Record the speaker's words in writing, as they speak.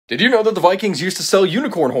Did you know that the Vikings used to sell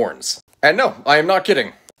unicorn horns? And no, I am not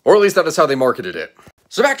kidding. Or at least that is how they marketed it.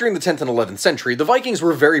 So back during the 10th and 11th century, the Vikings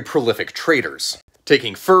were very prolific traders,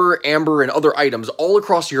 taking fur, amber, and other items all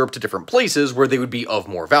across Europe to different places where they would be of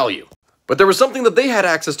more value. But there was something that they had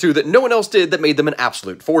access to that no one else did that made them an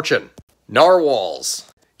absolute fortune.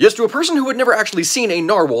 Narwhals. Yes, to a person who had never actually seen a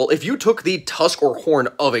narwhal, if you took the tusk or horn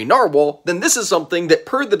of a narwhal, then this is something that,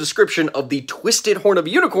 per the description of the twisted horn of a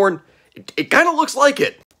unicorn, it kind of looks like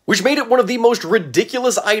it. Which made it one of the most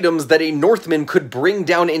ridiculous items that a Northman could bring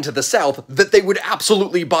down into the South that they would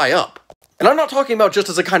absolutely buy up. And I'm not talking about just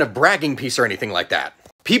as a kind of bragging piece or anything like that.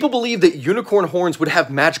 People believed that unicorn horns would have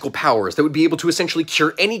magical powers that would be able to essentially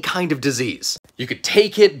cure any kind of disease. You could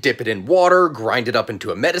take it, dip it in water, grind it up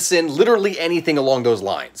into a medicine, literally anything along those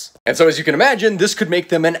lines. And so as you can imagine, this could make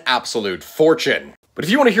them an absolute fortune. But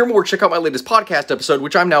if you want to hear more, check out my latest podcast episode,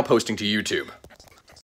 which I'm now posting to YouTube.